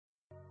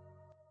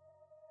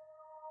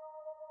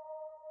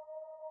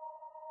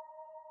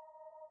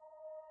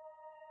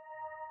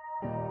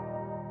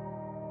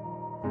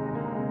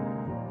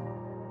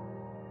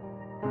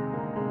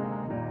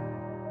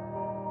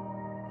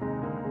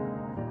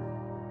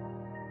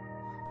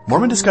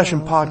Mormon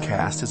Discussion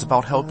Podcast is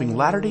about helping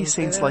Latter-day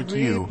Saints like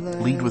you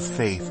lead with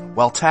faith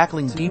while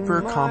tackling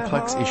deeper,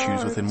 complex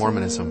issues within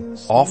Mormonism.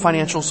 All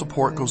financial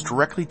support goes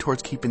directly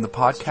towards keeping the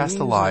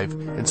podcast alive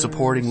and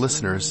supporting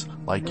listeners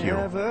like you.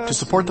 To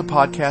support the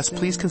podcast,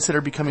 please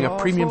consider becoming a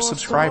premium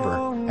subscriber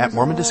at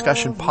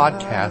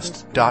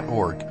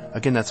MormonDiscussionPodcast.org.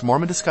 Again, that's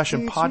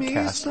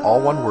MormonDiscussionPodcast, all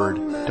one word,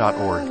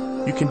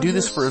 .org. You can do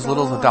this for as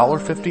little as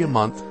 $1.50 a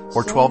month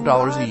or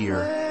 $12 a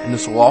year, and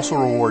this will also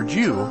reward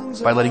you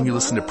by letting you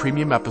listen to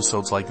premium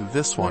episodes like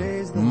this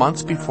one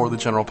months before the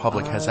general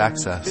public has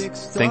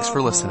access. Thanks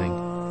for listening.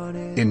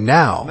 And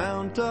now,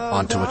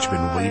 on to what you've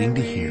been waiting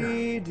to hear.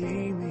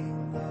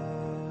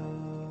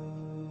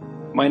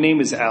 My name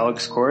is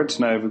Alex Kortz,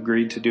 and I've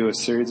agreed to do a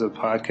series of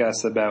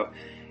podcasts about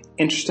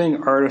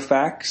interesting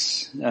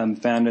artifacts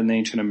found in the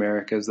ancient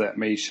Americas that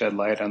may shed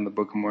light on the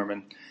Book of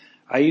Mormon.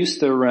 I used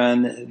to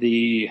run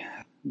the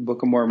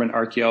Book of Mormon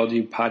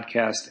Archaeology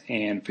podcast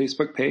and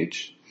Facebook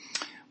page,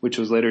 which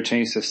was later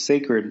changed to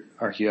Sacred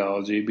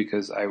Archaeology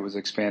because I was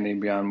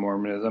expanding beyond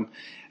Mormonism.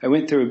 I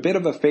went through a bit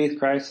of a faith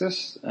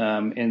crisis,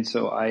 and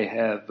so I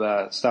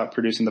have stopped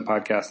producing the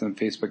podcast and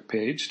Facebook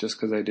page just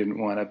because I didn't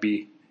want to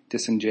be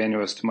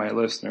disingenuous to my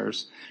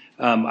listeners.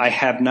 I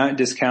have not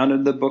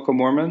discounted the Book of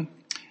Mormon,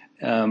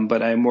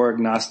 but I'm more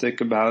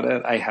agnostic about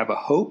it. I have a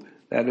hope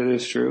that it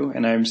is true,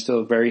 and I'm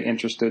still very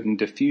interested in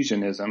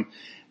diffusionism.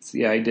 It's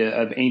the idea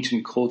of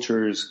ancient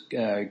cultures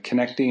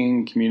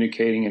connecting,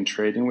 communicating, and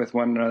trading with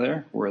one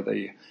another, where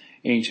the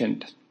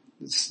oceans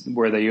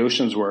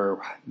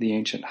were the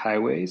ancient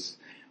highways,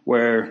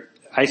 where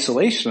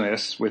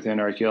isolationists within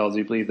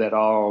archaeology believe that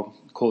all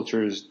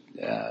cultures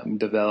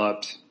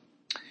developed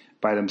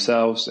by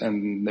themselves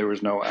and there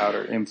was no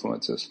outer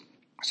influences.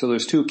 So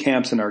there's two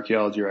camps in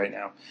archaeology right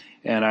now.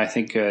 And I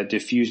think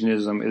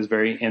diffusionism is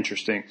very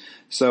interesting.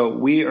 So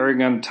we are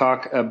going to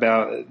talk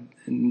about a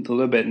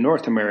little bit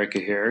North America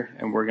here,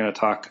 and we're going to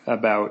talk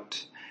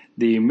about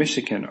the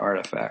Michigan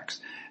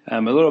artifacts.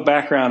 A little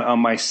background on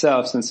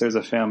myself, since there's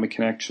a family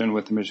connection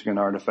with the Michigan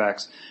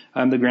artifacts.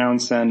 I'm the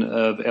grandson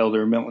of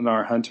Elder Milton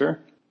R. Hunter.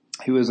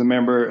 He was a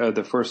member of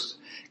the First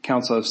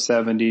Council of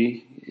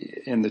 70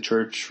 in the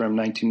church from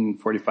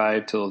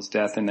 1945 till his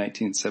death in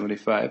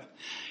 1975.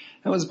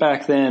 That was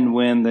back then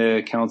when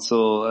the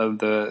council of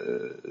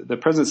the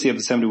presidency of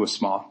the 70 was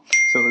small.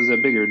 So it was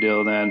a bigger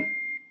deal then.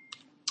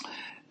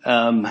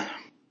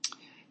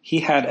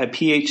 He had a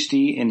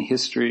PhD in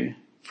history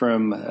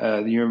from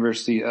the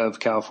University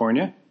of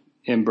California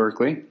in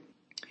Berkeley.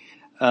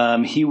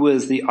 He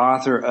was the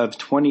author of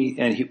 20,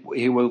 and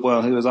he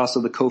was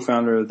also the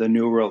co-founder of the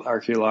New World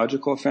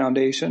Archaeological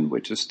Foundation,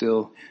 which is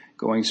still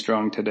going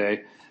strong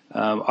today.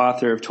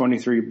 Author of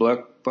 23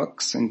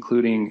 books,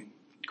 including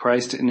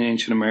Christ in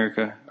Ancient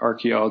America,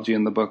 Archaeology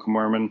in the Book of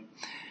Mormon,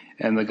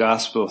 and the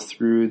Gospel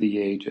Through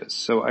the Ages.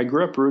 So I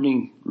grew up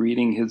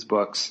reading his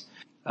books,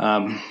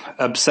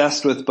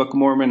 obsessed with Book of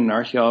Mormon and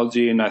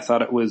archaeology, and I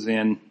thought it was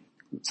in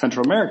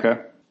Central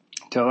America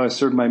until I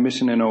served my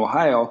mission in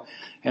Ohio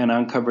and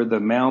uncovered the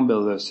mound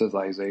builder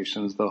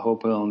civilizations, the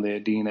Hopewell and the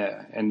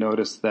Adena, and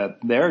noticed that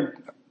their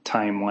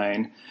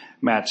timeline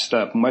matched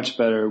up much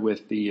better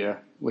with the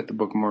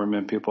Book of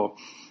Mormon people.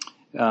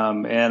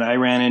 And I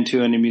ran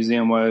into in a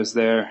museum while I was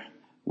there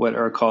what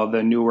are called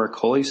the Newark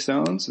Holy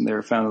Stones, and they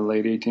were found in the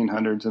late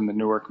 1800s in the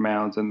Newark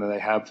Mounds, and they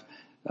have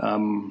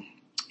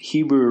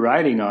Hebrew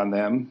writing on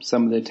them,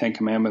 some of the Ten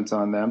Commandments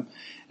on them.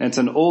 And it's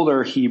an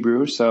older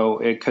Hebrew, so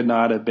it could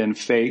not have been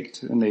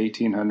faked in the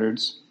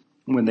 1800s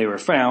when they were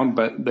found,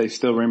 but they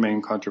still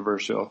remain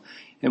controversial.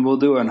 And we'll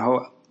do a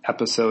whole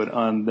episode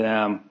on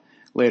them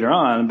later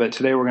on, but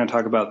today we're going to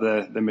talk about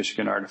the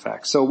Michigan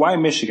artifacts. So why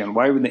Michigan?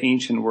 Why would the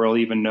ancient world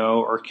even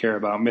know or care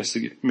about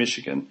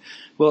Michigan?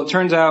 Well, it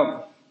turns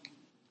out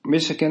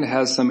Michigan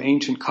has some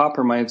ancient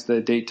copper mines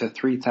that date to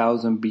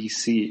 3000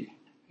 BC,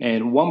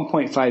 and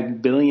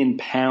 1.5 billion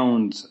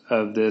pounds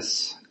of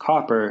this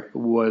copper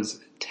was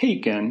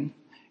taken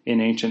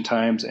in ancient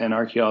times, and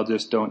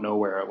archaeologists don't know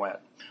where it went.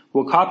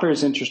 Well, copper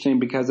is interesting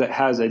because it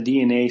has a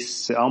DNA,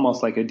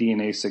 almost like a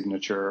DNA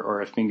signature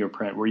or a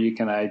fingerprint where you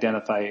can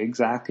identify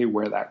exactly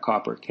where that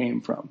copper came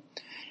from.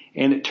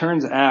 And it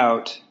turns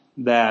out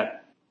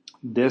that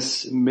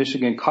this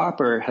Michigan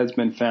copper has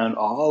been found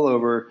all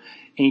over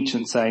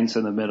ancient sites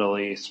in the Middle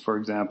East. For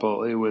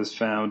example, it was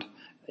found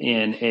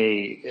in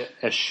a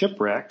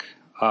shipwreck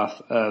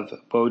off of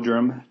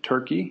Bodrum,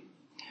 Turkey,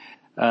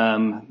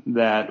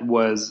 that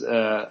was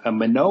a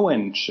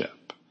Minoan ship.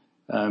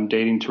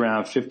 Dating to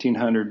around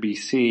 1500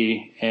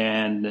 BC,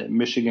 and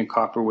Michigan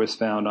copper was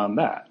found on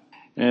that.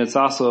 And it's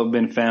also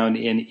been found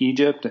in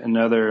Egypt and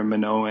other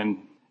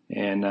Minoan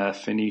and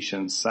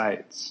Phoenician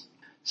sites.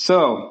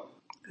 So,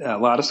 a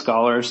lot of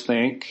scholars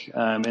think,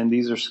 and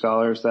these are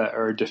scholars that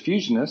are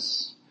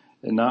diffusionists,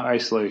 and not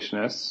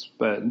isolationists,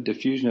 but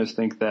diffusionists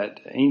think that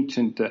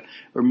ancient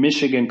or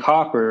Michigan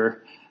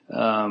copper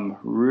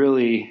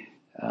really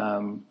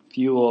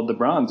fueled the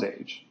Bronze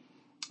Age.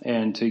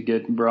 And to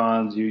get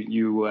bronze, you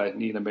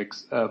need a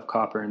mix of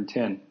copper and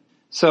tin.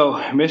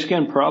 So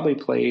Michigan probably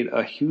played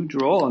a huge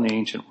role in the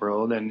ancient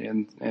world,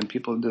 and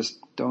people just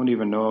don't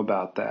even know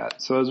about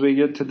that. So as we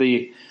get to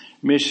the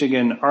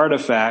Michigan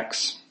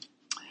artifacts,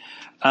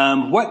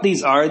 what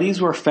these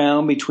were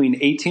found between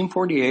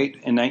 1848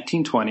 and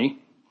 1920,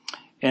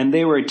 and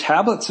they were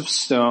tablets of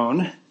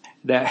stone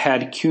that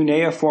had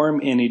cuneiform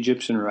in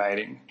Egyptian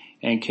writing.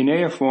 And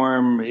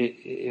cuneiform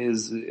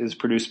is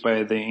produced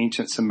by the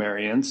ancient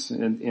Sumerians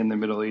in the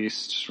Middle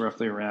East,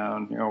 roughly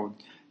around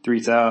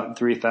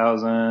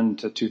 3000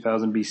 to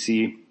 2000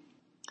 BC.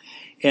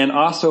 And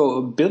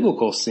also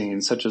biblical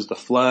scenes such as the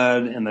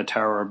flood and the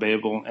Tower of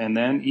Babel, and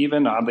then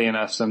even, oddly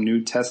enough, some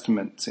New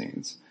Testament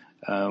scenes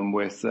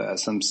with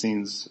some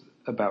scenes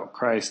about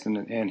Christ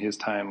and his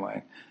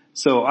timeline.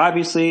 So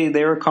obviously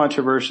they were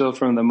controversial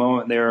from the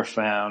moment they were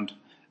found.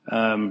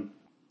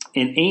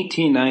 In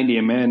 1890,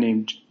 a man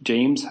named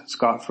James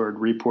Scotford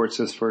reports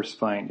his first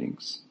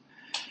findings.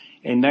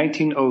 In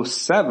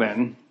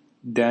 1907,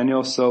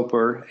 Daniel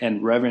Soper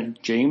and Reverend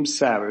James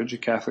Savage, a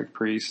Catholic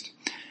priest,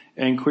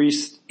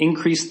 increased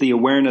the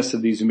awareness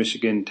of these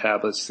Michigan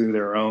tablets through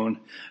their own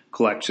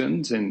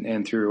collections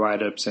and through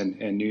write-ups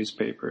and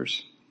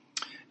newspapers.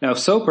 Now,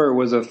 Soper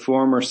was a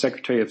former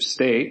Secretary of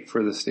State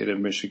for the state of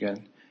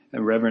Michigan,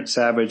 and Reverend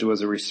Savage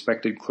was a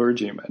respected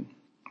clergyman.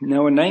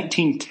 Now, in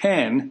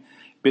 1910,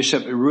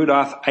 Bishop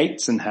Rudolph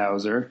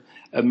Eitzenhauser,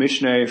 a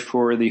missionary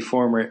for the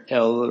former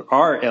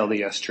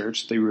RLDS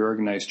Church, the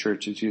Reorganized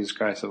Church of Jesus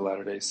Christ of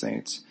Latter-day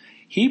Saints,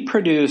 he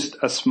produced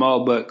a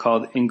small book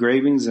called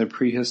Engravings and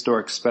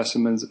Prehistoric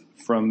Specimens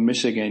from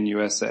Michigan,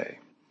 USA.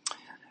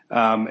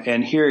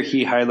 And here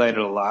he highlighted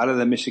a lot of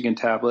the Michigan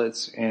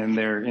tablets and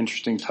their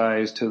interesting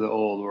ties to the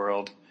old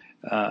world,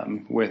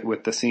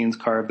 with the scenes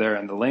carved there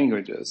and the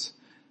languages.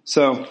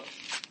 So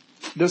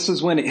this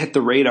is when it hit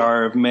the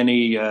radar of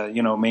many,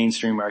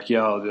 mainstream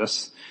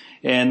archaeologists,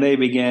 and they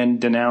began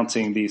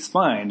denouncing these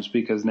finds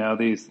because now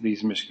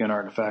these Michigan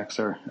artifacts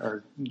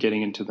are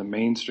getting into the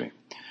mainstream.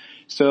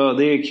 So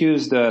they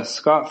accused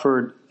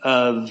Scotford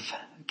of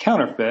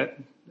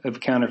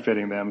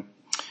counterfeiting them.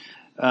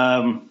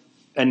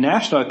 A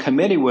national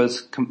committee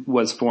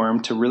was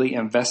formed to really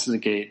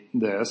investigate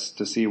this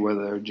to see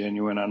whether they're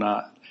genuine or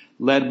not,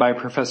 led by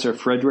Professor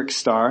Frederick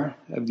Starr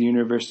of the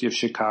University of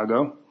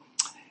Chicago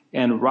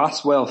and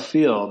Roswell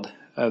Field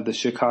of the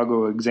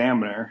Chicago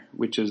Examiner,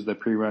 which is the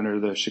pre-runner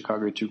of the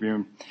Chicago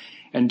Tribune,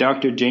 and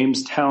Dr.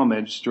 James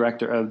Talmage,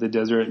 director of the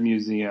Deseret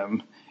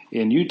Museum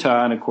in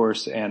Utah, and of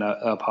course an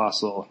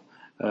apostle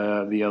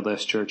of the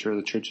LDS Church, or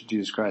the Church of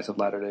Jesus Christ of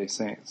Latter-day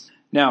Saints.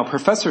 Now,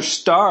 Professor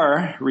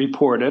Starr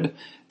reported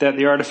that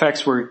the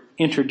artifacts were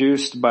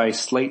introduced by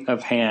sleight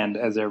of hand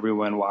as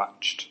everyone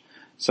watched.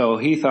 So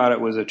he thought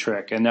it was a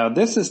trick. And now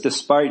this is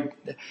despite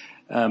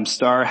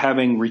Starr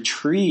having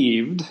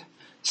retrieved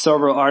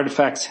several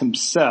artifacts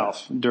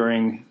himself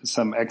during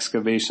some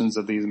excavations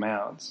of these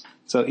mounds.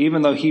 So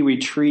even though he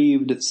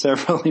retrieved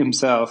several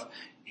himself,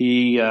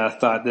 he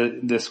thought that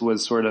this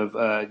was sort of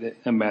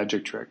a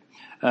magic trick.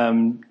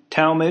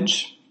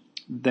 Talmage,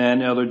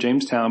 then Elder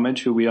James Talmage,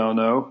 who we all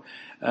know,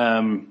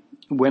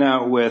 went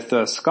out with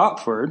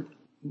Scotford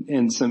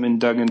and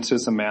dug into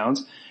some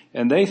mounds,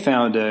 and they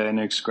found an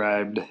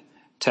inscribed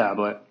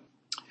tablet.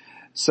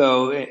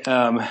 So,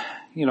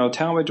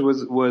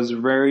 Talmage was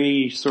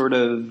very sort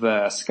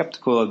of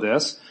skeptical of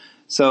this.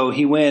 So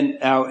he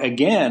went out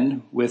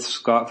again with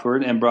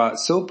Scotford and brought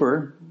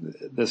Soper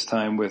this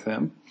time with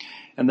him,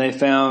 and they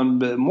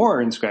found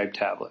more inscribed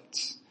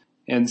tablets.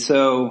 And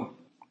so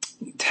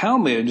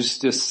Talmage,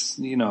 just,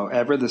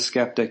 ever the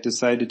skeptic,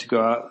 decided to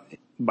go out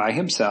by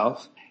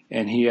himself,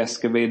 and he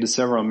excavated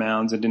several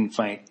mounds and didn't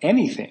find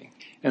anything.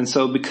 And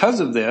so because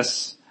of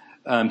this,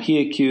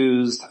 he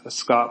accused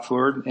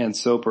Scotford and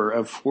Soper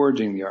of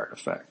forging the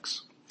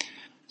artifacts.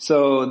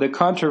 So the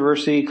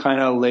controversy kind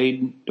of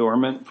laid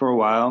dormant for a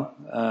while.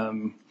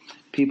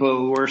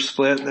 People were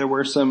split. There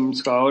were some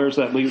scholars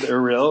that believed they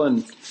were real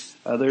and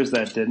others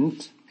that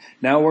didn't.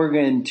 Now we're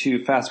going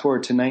to fast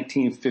forward to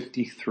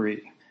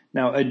 1953.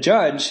 Now a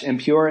judge in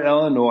Peoria,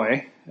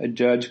 Illinois, a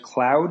Judge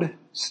Cloud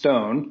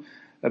Stone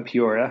of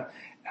Peoria,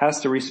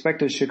 asked a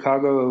respected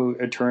Chicago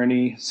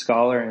attorney,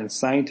 scholar, and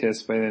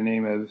scientist by the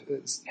name of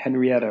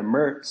Henrietta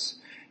Mertz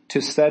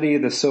to study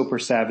the Soper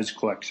Savage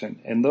collection.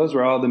 And those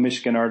were all the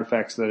Michigan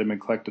artifacts that had been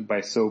collected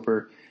by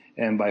Soper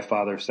and by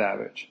Father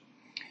Savage.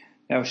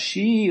 Now,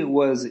 she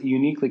was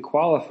uniquely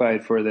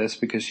qualified for this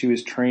because she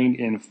was trained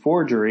in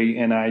forgery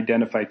and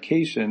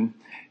identification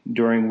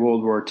during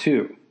World War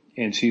II.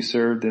 And she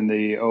served in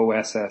the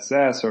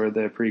OSSS, or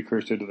the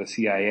precursor to the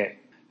CIA.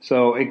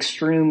 So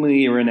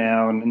extremely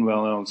renowned and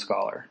well-known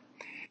scholar.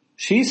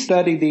 She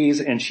studied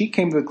these and she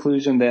came to the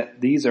conclusion that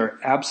these are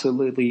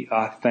absolutely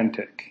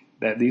authentic,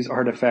 that these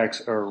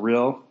artifacts are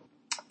real.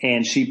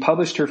 And she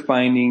published her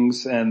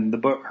findings, and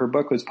her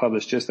book was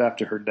published just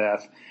after her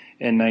death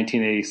in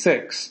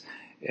 1986.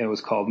 It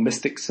was called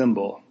Mystic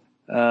Symbol.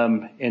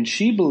 And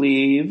she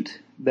believed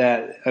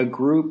that a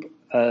group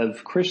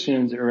of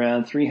Christians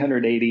around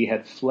 380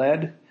 had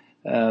fled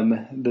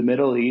the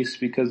Middle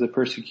East because of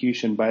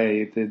persecution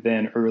by the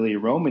then early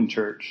Roman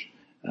Church.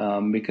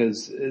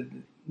 because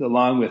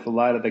along with a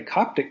lot of the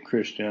Coptic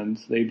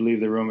Christians, they believe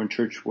the Roman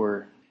Church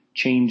were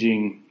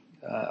changing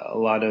a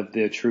lot of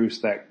the truths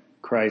that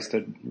Christ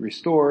had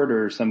restored,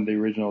 or some of the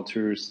original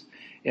truths,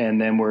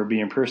 and then were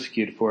being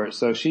persecuted for it.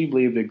 So she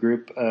believed a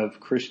group of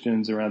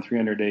Christians around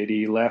 300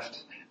 AD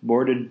left,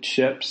 boarded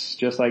ships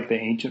just like the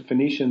ancient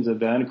Phoenicians had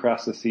done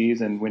across the seas,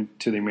 and went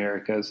to the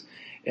Americas.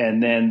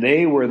 And then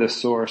they were the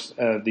source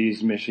of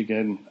these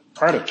Michigan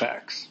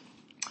artifacts.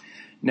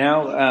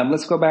 Now,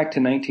 let's go back to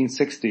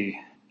 1960.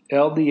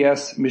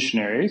 LDS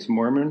missionaries,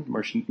 Mormon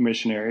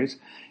missionaries,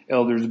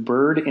 Elders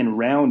Bird and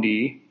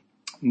Roundy,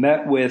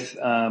 met with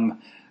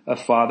a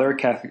father, a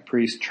Catholic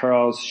priest,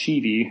 Charles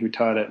Sheedy, who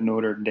taught at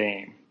Notre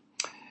Dame.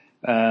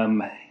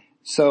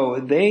 So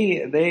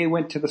they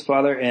went to this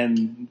father,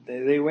 and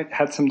they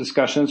had some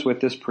discussions with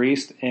this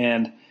priest,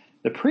 and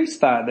the priest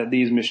thought that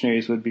these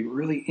missionaries would be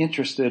really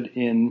interested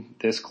in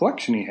this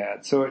collection he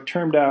had. So it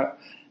turned out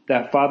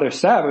that Father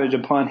Savage,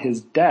 upon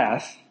his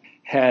death,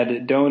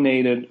 had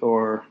donated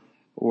or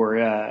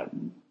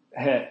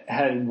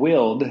had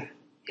willed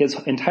his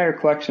entire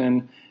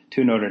collection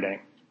to Notre Dame,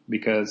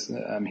 because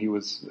he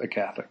was a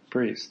Catholic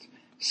priest.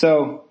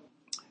 So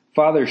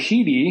Father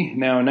Sheedy,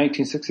 now in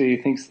 1960,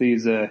 thinks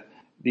these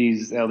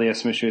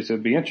LDS missionaries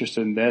would be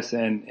interested in this,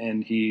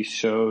 and he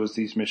shows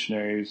these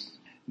missionaries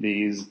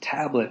these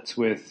tablets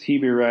with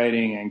Hebrew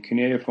writing and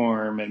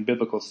cuneiform and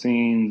biblical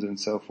scenes and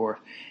so forth.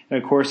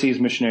 And of course, these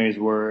missionaries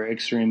were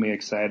extremely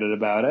excited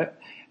about it.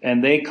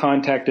 And they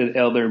contacted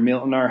Elder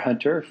Milton R.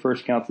 Hunter,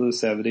 First Council of the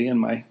 70, and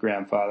my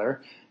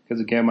grandfather,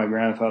 because again, my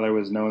grandfather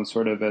was known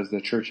sort of as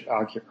the church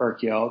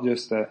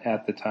archaeologist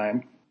at the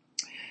time.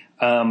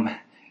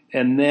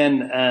 And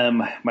then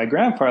my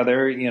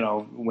grandfather,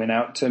 went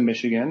out to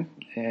Michigan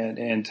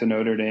and to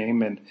Notre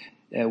Dame, and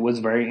was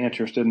very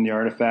interested in the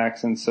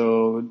artifacts. And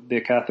so the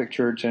Catholic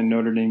Church and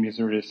Notre Dame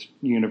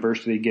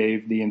University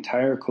gave the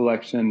entire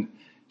collection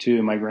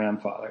to my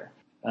grandfather.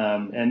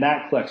 And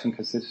that collection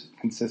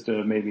consisted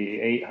of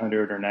maybe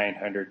 800 or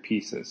 900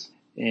 pieces.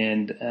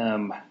 And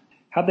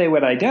how they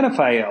would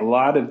identify a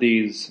lot of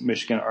these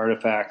Michigan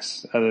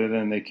artifacts, other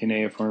than the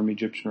cuneiform,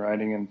 Egyptian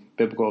writing, and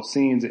biblical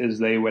scenes, is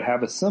they would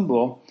have a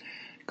symbol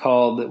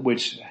called,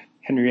 which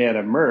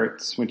Henrietta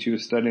Mertz, when she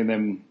was studying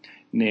them,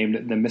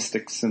 named the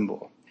mystic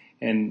symbol.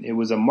 And it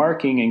was a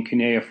marking in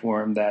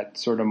cuneiform that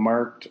sort of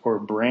marked or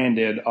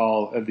branded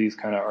all of these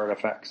kind of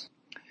artifacts.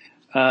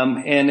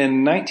 And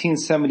in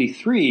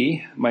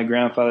 1973, my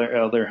grandfather,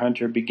 Elder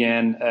Hunter,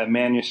 began a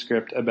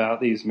manuscript about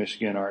these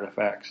Michigan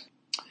artifacts.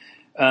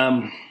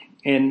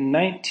 In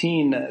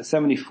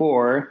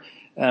 1974,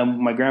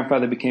 my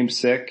grandfather became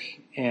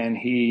sick, and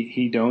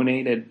he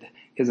donated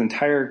his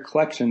entire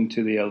collection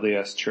to the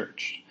LDS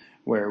Church,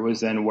 where it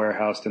was then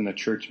warehoused in the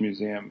Church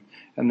Museum.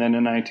 And then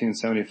in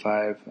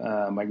 1975,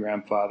 my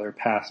grandfather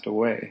passed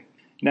away.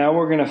 Now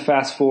we're going to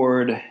fast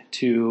forward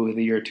to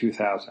the year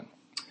 2000.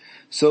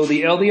 So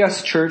the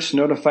LDS Church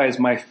notifies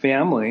my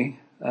family,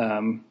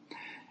 and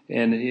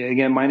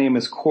again, my name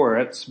is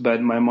Koritz,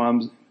 but my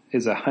mom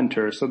is a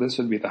Hunter, so this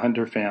would be the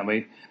Hunter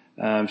family.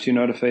 She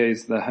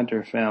notifies the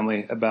Hunter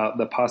family about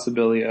the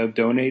possibility of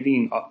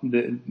donating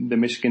the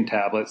Michigan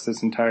tablets,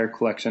 this entire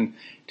collection,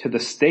 to the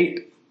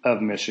state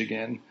of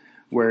Michigan,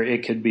 where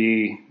it could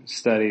be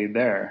studied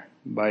there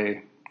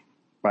by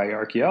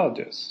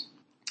archaeologists.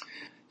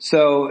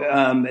 So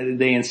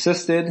they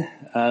insisted.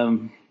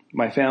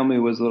 My family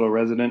was a little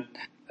resident.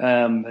 They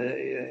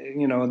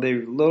were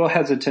a little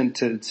hesitant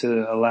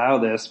to allow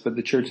this, but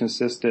the church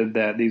insisted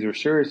that these were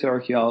serious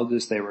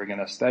archaeologists. They were going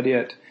to study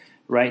it.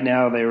 Right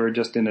now, they were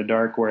just in a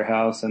dark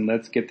warehouse, and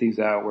let's get these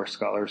out where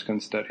scholars can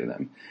study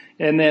them.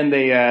 And then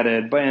they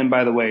added, and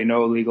by the way,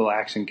 no legal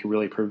action can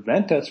really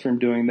prevent us from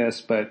doing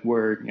this, but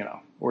we're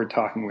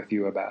talking with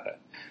you about it.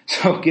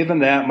 So given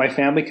that, my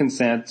family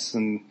consents,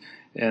 and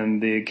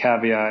the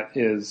caveat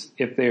is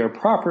if they are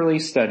properly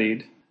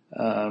studied,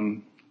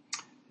 in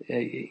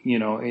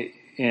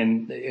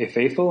a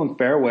faithful and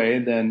fair way,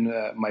 then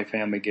my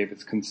family gave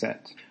its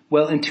consent.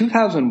 Well, in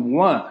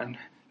 2001,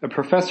 a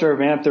professor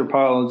of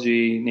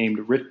anthropology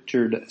named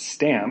Richard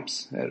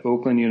Stamps at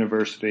Oakland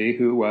University,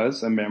 who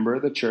was a member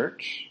of the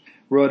church,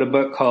 wrote a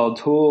book called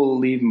Toole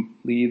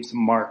Leaves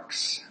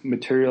Marks,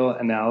 Material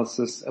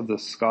Analysis of the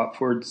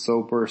Scotford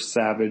Soper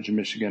Savage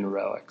Michigan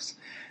Relics.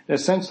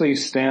 Essentially,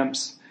 Stamp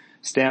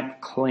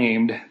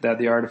claimed that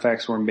the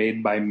artifacts were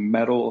made by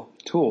metal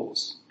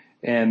tools.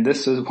 And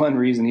this is one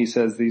reason he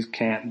says these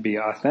can't be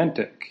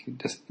authentic,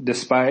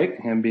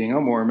 despite him being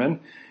a Mormon.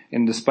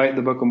 And despite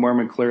the Book of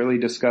Mormon clearly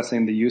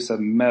discussing the use of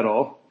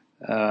metal,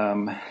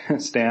 Dr.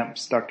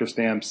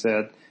 Stamps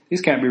said, these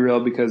can't be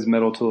real because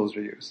metal tools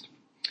are used.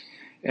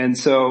 And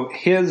so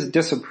his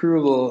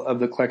disapproval of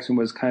the collection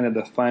was kind of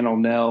the final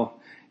nail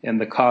in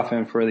the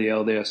coffin for the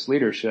LDS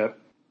leadership.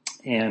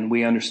 And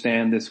we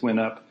understand this went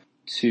up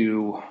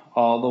to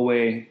all the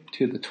way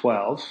to the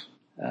 12.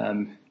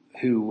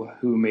 who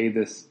made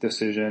this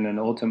decision, and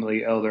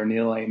ultimately Elder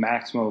Neil A.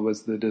 Maxwell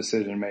was the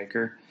decision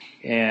maker.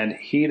 And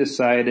he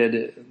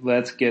decided,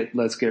 let's get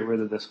rid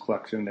of this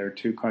collection. They're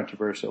too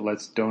controversial.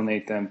 Let's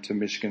donate them to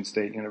Michigan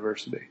State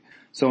University.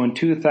 So in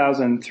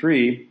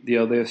 2003, the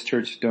LDS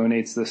Church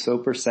donates the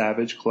Soper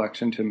Savage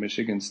collection to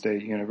Michigan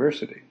State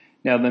University.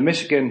 Now, the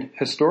Michigan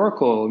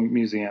Historical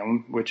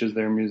Museum, which is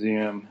their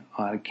museum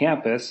on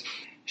campus,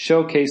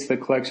 showcased the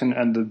collection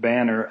under the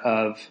banner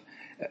of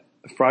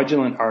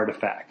fraudulent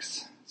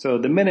artifacts. So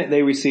the minute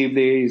they receive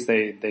these,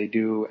 they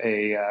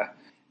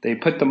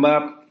put them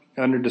up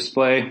under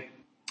display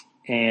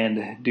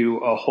and do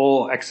a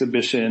whole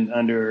exhibition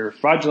under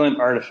fraudulent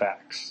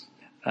artifacts.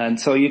 And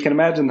so you can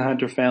imagine the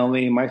Hunter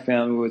family, my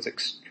family, was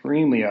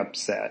extremely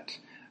upset.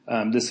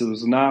 This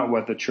was not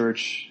what the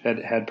church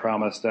had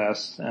promised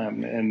us.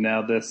 And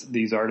now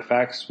these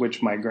artifacts,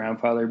 which my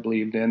grandfather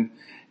believed in,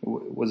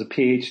 was a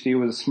PhD,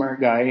 was a smart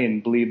guy,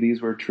 and believed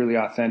these were truly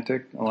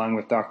authentic, along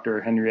with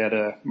Dr.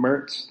 Henrietta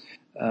Mertz,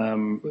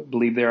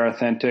 believed they're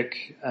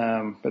authentic,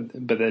 but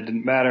that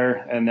didn't matter.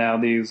 And now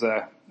these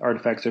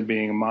artifacts are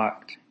being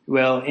mocked.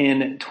 Well,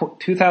 in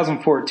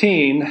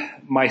 2014,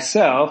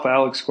 myself,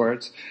 Alex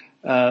Quartz,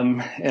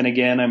 and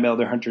again, I'm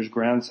Elder Hunter's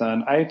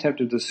grandson, I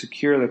attempted to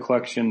secure the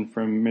collection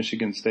from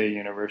Michigan State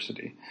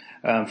University.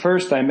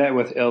 First, I met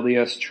with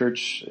LDS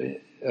church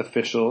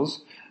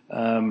officials,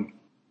 and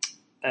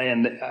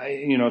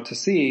to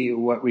see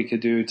what we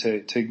could do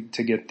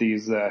to get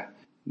these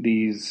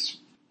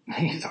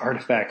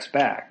artifacts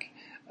back.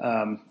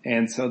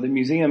 And so the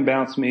museum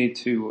bounced me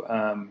to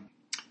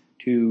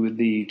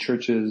the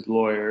church's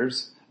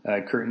lawyers,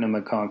 Curtin and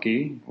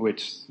McConkie,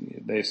 which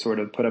they sort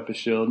of put up a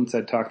shield and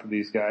said, talk to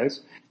these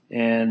guys.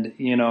 And,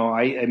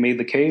 I made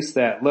the case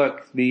that,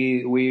 look,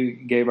 we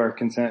gave our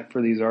consent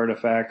for these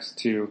artifacts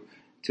to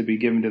be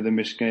given to the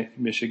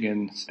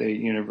Michigan State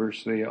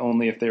University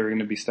only if they were going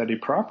to be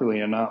studied properly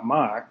and not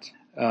mocked.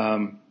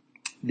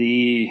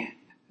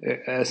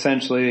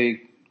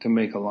 Essentially, to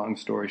make a long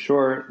story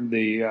short,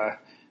 the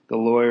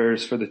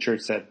lawyers for the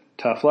church said,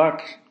 tough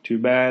luck, too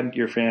bad,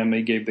 your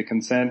family gave the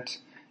consent,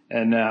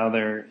 and now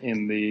they're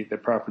in the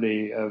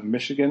property of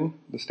Michigan,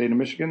 the state of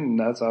Michigan, and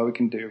that's all we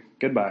can do.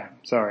 Goodbye.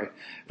 Sorry.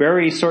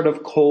 Very sort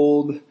of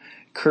cold,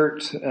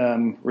 curt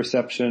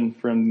reception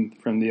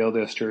from the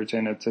LDS Church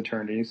and its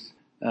attorneys.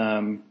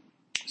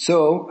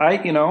 So I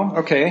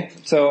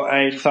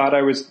thought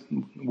I was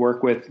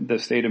work with the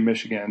state of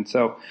Michigan.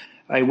 So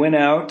I went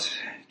out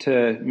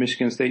to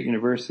Michigan State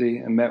University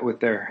and met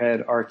with their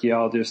head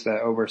archaeologist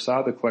that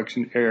oversaw the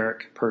collection,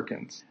 Eric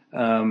Perkins.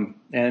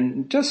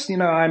 And just,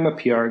 I'm a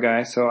PR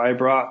guy, so I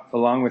brought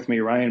along with me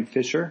Ryan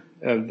Fisher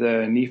of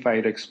the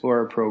Nephite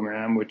Explorer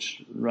program,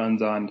 which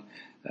runs on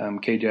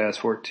KJS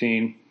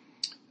 14.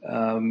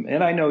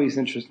 And I know he's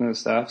interested in this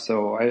stuff,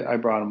 so I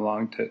brought him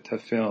along to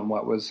film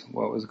what was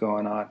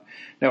going on.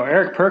 Now,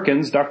 Eric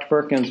Perkins, Dr.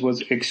 Perkins,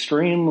 was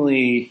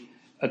extremely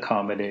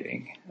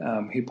accommodating.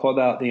 He pulled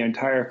out the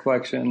entire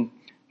collection.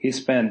 He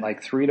spent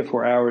like 3 to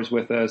 4 hours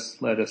with us,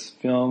 let us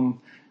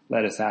film,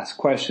 let us ask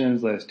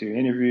questions, let us do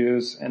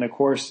interviews. And of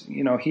course,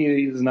 he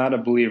is not a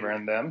believer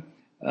in them.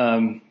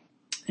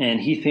 And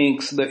he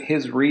thinks that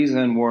his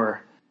reason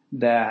were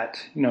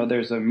that,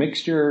 there's a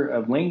mixture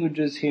of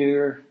languages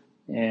here,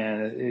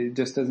 and it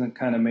just doesn't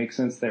kind of make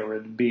sense there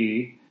would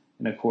be.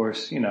 And of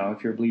course,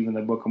 if you're believing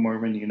the Book of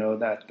Mormon,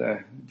 that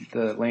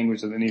the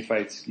language that the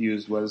Nephites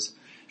used was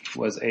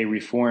a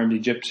reformed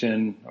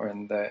Egyptian,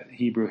 and the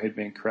Hebrew had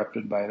been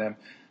corrupted by them.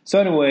 So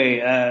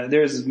anyway,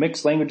 there's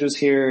mixed languages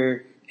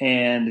here,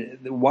 and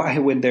why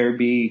would there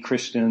be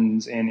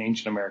Christians in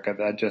ancient America?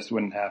 That just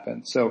wouldn't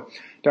happen. So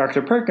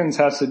Dr. Perkins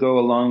has to go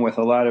along with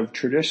a lot of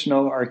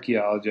traditional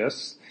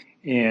archaeologists,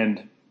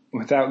 and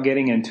without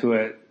getting into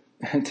it,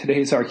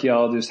 today's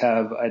archaeologists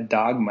have a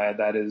dogma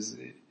that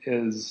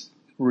is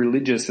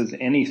religious as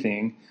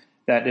anything,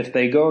 that if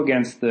they go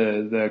against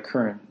the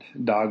current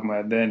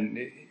dogma,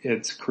 then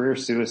it's career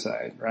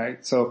suicide,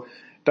 right? So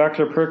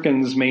Dr.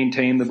 Perkins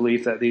maintained the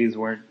belief that these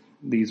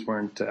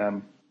weren't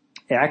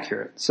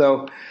accurate.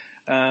 So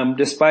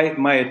despite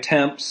my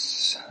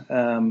attempts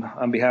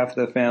on behalf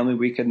of the family,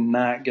 we could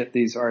not get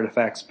these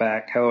artifacts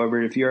back.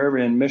 However, if you're ever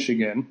in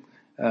Michigan,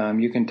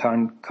 you can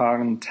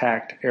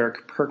contact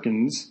Eric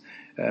Perkins,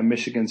 a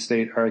Michigan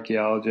State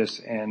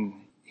archaeologist, and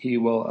he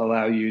will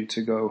allow you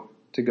to go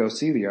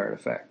see the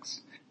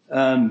artifacts.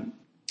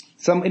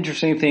 Some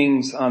interesting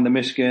things on the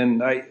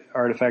Michigan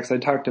artifacts. I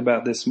talked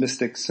about this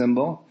mystic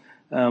symbol.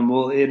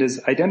 It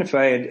is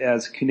identified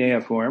as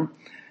cuneiform.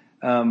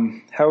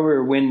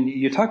 However, when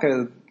you talk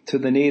to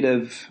the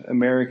Native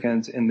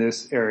Americans in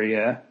this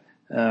area,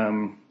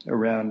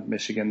 around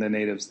Michigan, the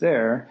natives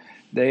there,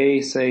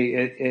 they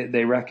say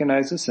they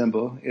recognize the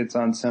symbol. It's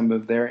on some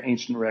of their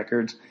ancient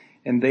records,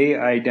 and they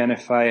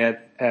identify it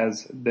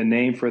as the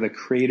name for the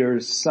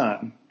Creator's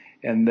son,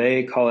 and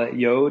they call it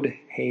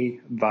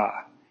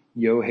Yod-Heh-Vah.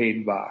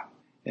 Yod-Heh-Vah.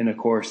 And of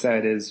course,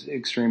 that is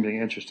extremely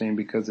interesting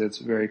because it's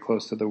very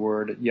close to the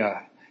word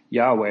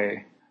Yahweh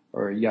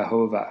or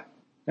Yehovah.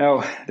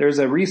 Now, there's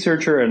a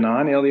researcher, a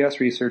non-LDS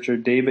researcher,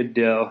 David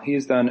Dill.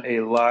 He's done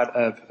a lot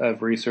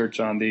of research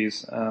on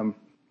these,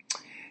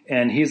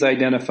 and he's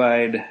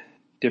identified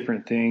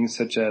different things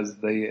such as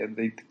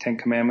the Ten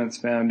Commandments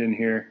found in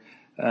here.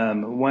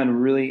 One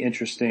really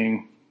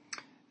interesting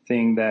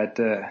thing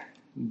that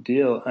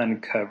Dill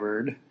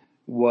uncovered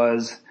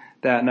was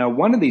that now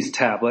one of these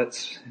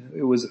tablets,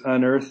 it was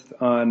unearthed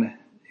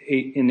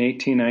in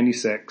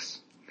 1896.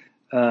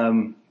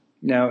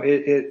 Now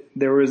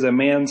there was a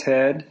man's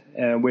head,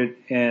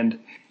 and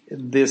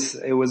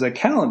it was a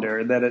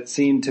calendar that it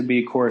seemed to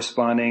be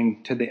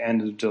corresponding to the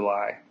end of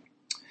July.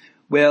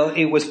 Well,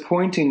 it was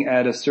pointing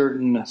at a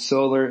certain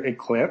solar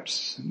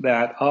eclipse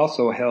that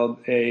also held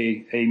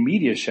a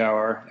meteor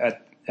shower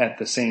at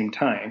the same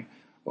time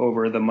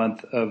over the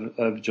month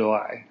of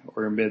July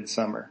or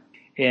midsummer.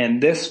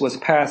 And this was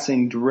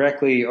passing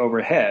directly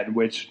overhead,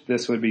 which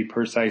this would be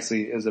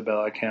precisely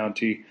Isabella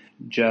County,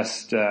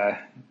 just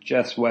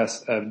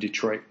west of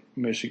Detroit,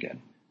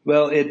 Michigan.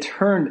 Well, it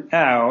turned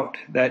out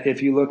that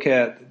if you look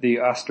at the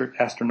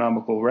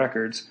astronomical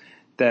records,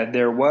 that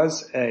there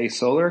was a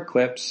solar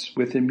eclipse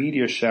with a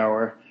meteor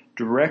shower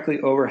directly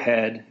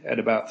overhead at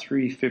about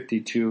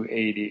 352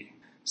 AD.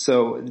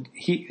 So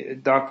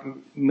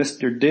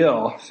Mr.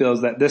 Dill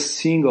feels that this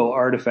single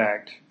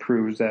artifact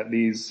proves that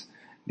these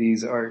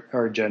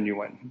are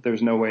genuine.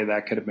 There's no way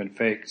that could have been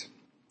faked.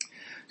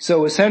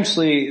 So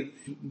essentially,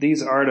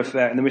 these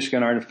artifacts, the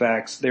Michigan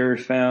artifacts, they're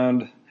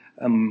found,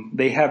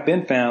 they have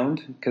been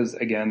found, because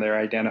again, they're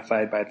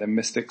identified by the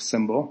mystic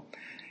symbol,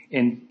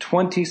 in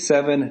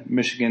 27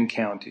 Michigan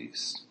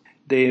counties.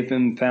 They've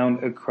been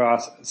found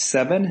across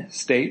 7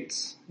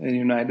 states in the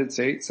United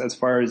States, as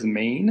far as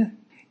Maine,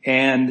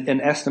 and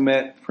an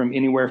estimate from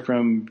anywhere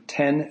from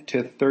 10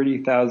 to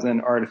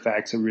 30,000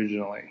 artifacts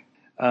originally.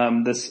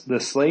 The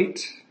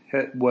slate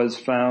was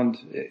found,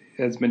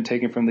 has been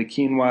taken from the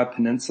Keenwa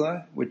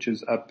Peninsula, which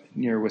is up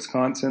near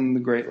Wisconsin, the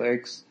Great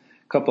Lakes,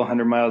 a couple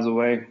hundred miles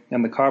away,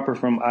 and the copper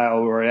from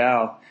Isle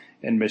Royale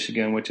in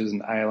Michigan, which is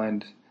an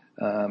island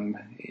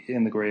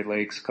in the Great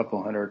Lakes, a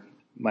couple hundred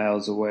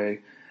miles away.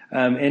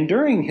 And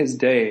during his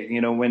day,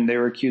 when they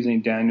were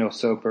accusing Daniel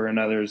Soper and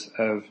others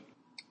of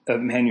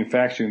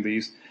manufacturing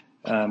these,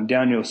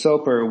 Daniel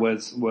Soper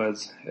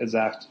was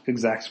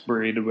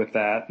exasperated with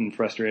that and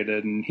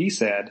frustrated, and he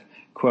said,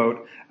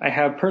 quote, "I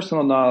have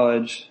personal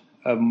knowledge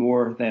of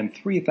more than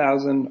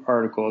 3,000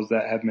 articles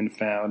that have been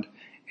found,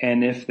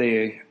 and if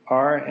they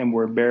are and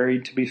were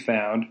buried to be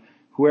found,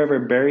 whoever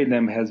buried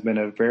them has been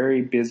a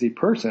very busy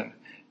person,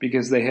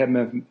 because they have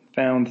been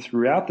found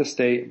throughout the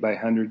state by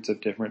hundreds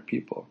of different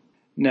people."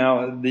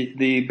 Now,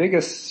 the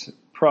biggest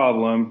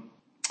problem,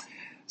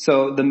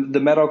 so the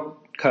metal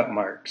cut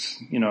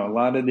marks, a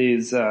lot of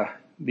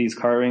these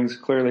carvings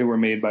clearly were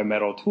made by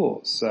metal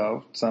tools.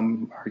 So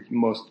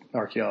most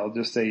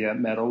archaeologists say, yeah,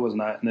 metal was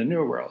not in the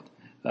New World.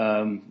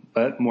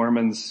 But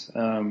Mormons,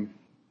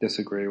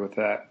 disagree with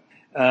that.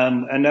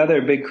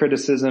 Another big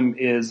criticism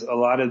is a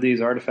lot of these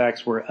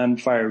artifacts were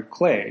unfired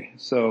clay.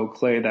 So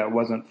clay that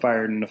wasn't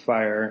fired in a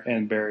fire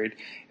and buried.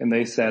 And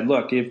they said,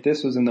 look, if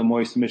this was in the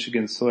moist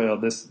Michigan soil,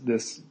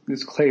 this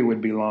clay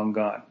would be long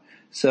gone.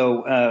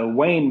 So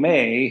Wayne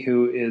May,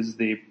 who is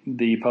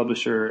the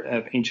publisher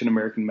of Ancient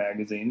American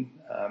Magazine,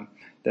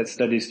 that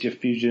studies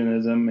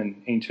diffusionism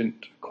and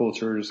ancient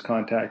cultures'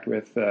 contact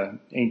with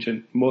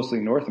ancient, mostly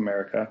North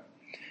America,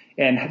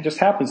 and just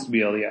happens to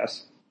be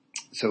LDS,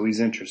 so he's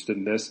interested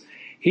in this.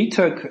 He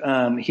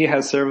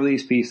has several of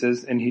these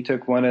pieces, and he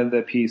took one of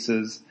the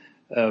pieces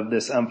of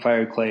this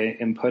unfired clay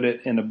and put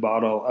it in a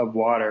bottle of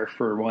water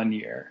for 1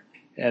 year.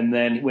 And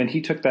then when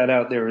he took that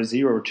out, there was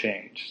zero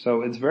change.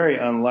 So it's very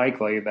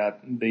unlikely that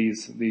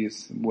these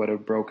would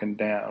have broken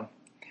down.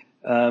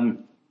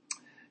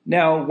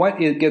 Now,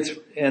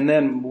 and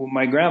then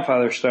my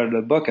grandfather started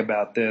a book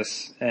about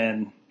this,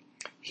 and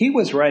he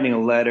was writing a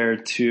letter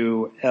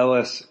to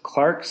Ellis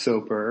Clark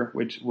Soper,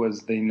 which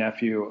was the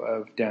nephew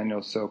of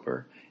Daniel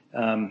Soper.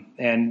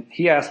 And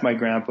he asked my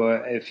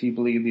grandpa if he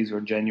believed these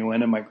were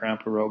genuine, and my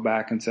grandpa wrote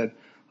back and said,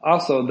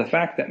 also, the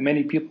fact that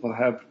many people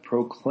have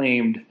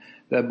proclaimed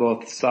that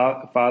both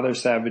Father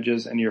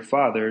Savage's and your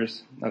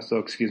father's,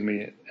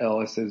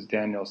 Ellis is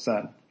Daniel's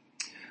son.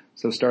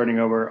 So starting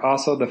over,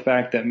 also the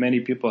fact that many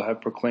people have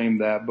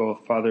proclaimed that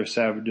both Father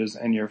Savage's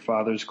and your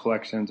father's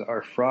collections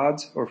are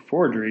frauds or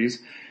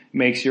forgeries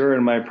makes your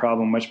and my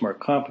problem much more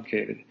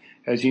complicated.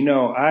 As you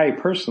know, I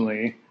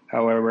personally,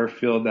 however,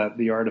 feel that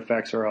the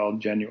artifacts are all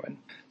genuine.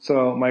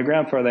 So my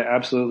grandfather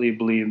absolutely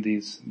believed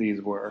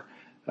these were.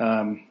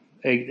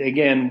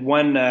 Again,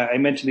 I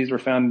mentioned these were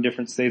found in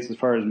different states as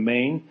far as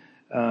Maine.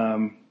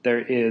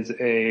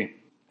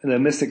 The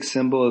mystic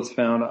symbol is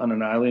found on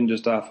an island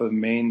just off of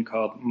Maine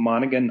called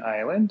Monaghan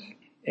Island.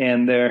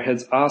 And there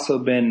has also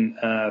been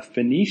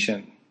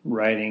Phoenician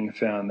writing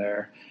found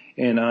there.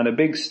 And on a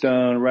big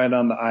stone right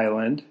on the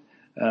island,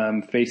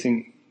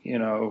 facing,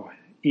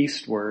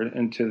 eastward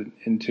into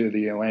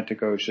the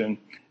Atlantic Ocean,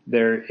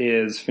 there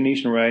is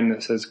Phoenician writing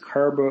that says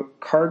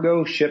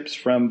cargo ships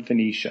from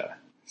Phoenicia.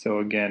 So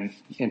again,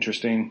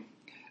 interesting.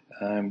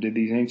 Did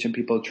these ancient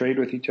people trade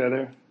with each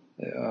other?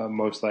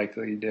 most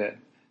likely did.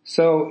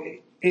 So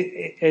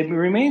it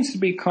remains to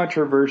be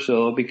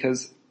controversial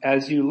because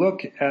as you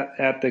look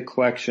at the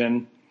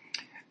collection,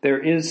 there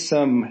is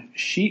some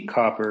sheet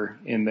copper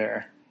in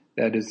there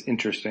that is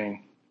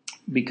interesting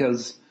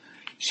because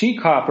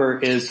sheet copper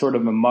is sort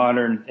of a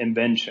modern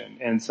invention,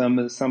 and some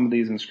of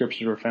these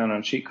inscriptions were found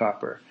on sheet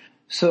copper.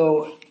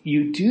 So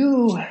you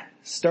do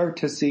start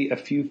to see a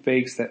few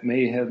fakes that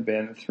may have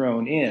been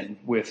thrown in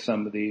with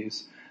some of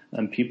these,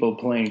 people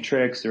playing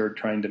tricks or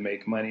trying to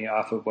make money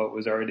off of what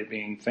was already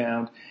being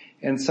found.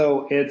 And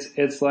so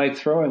it's like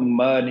throwing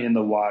mud in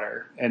the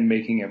water and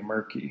making it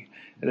murky.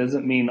 It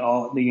doesn't mean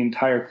the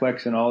entire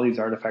collection, all these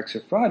artifacts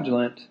are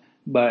fraudulent,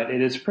 but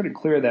it is pretty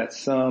clear that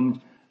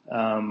some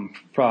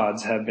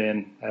frauds have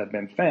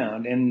been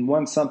found. And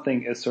once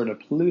something is sort of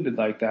polluted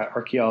like that,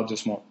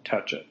 archaeologists won't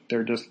touch it.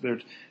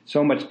 There's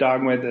so much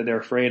dogma that they're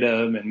afraid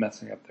of and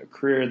messing up their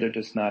career, they're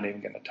just not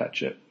even going to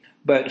touch it.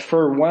 But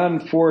for one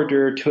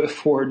forger to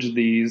forge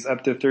these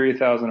up to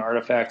 30,000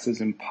 artifacts is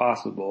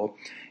impossible,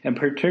 and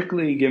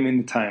particularly given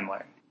the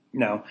timeline.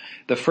 Now,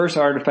 the first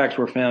artifacts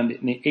were found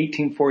in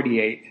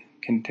 1848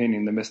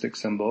 containing the mystic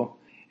symbol,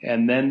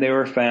 and then they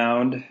were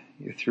found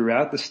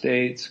throughout the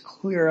states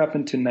clear up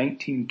into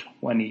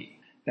 1920.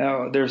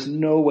 Now, there's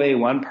no way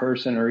one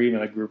person or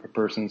even a group of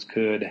persons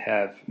could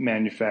have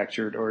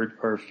manufactured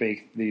or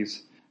faked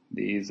these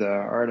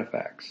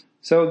artifacts.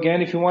 So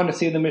again, if you want to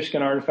see the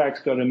Michigan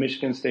artifacts, go to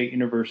Michigan State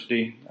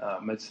University.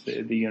 It's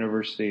the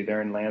university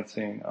there in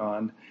Lansing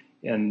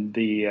in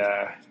the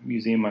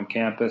museum on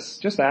campus.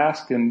 Just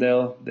ask and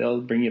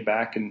they'll bring you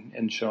back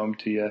and show them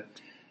to you.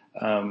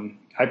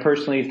 I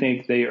personally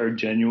think they are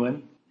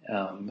genuine.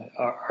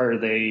 Are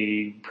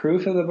they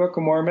proof of the Book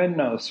of Mormon?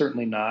 No,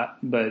 certainly not.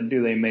 But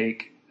do they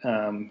make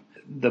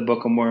the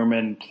Book of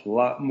Mormon a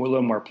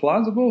little more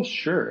plausible?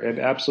 Sure. It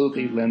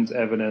absolutely lends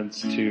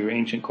evidence to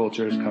ancient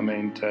cultures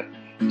coming to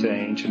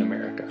ancient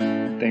America.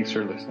 Thanks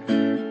for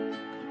listening.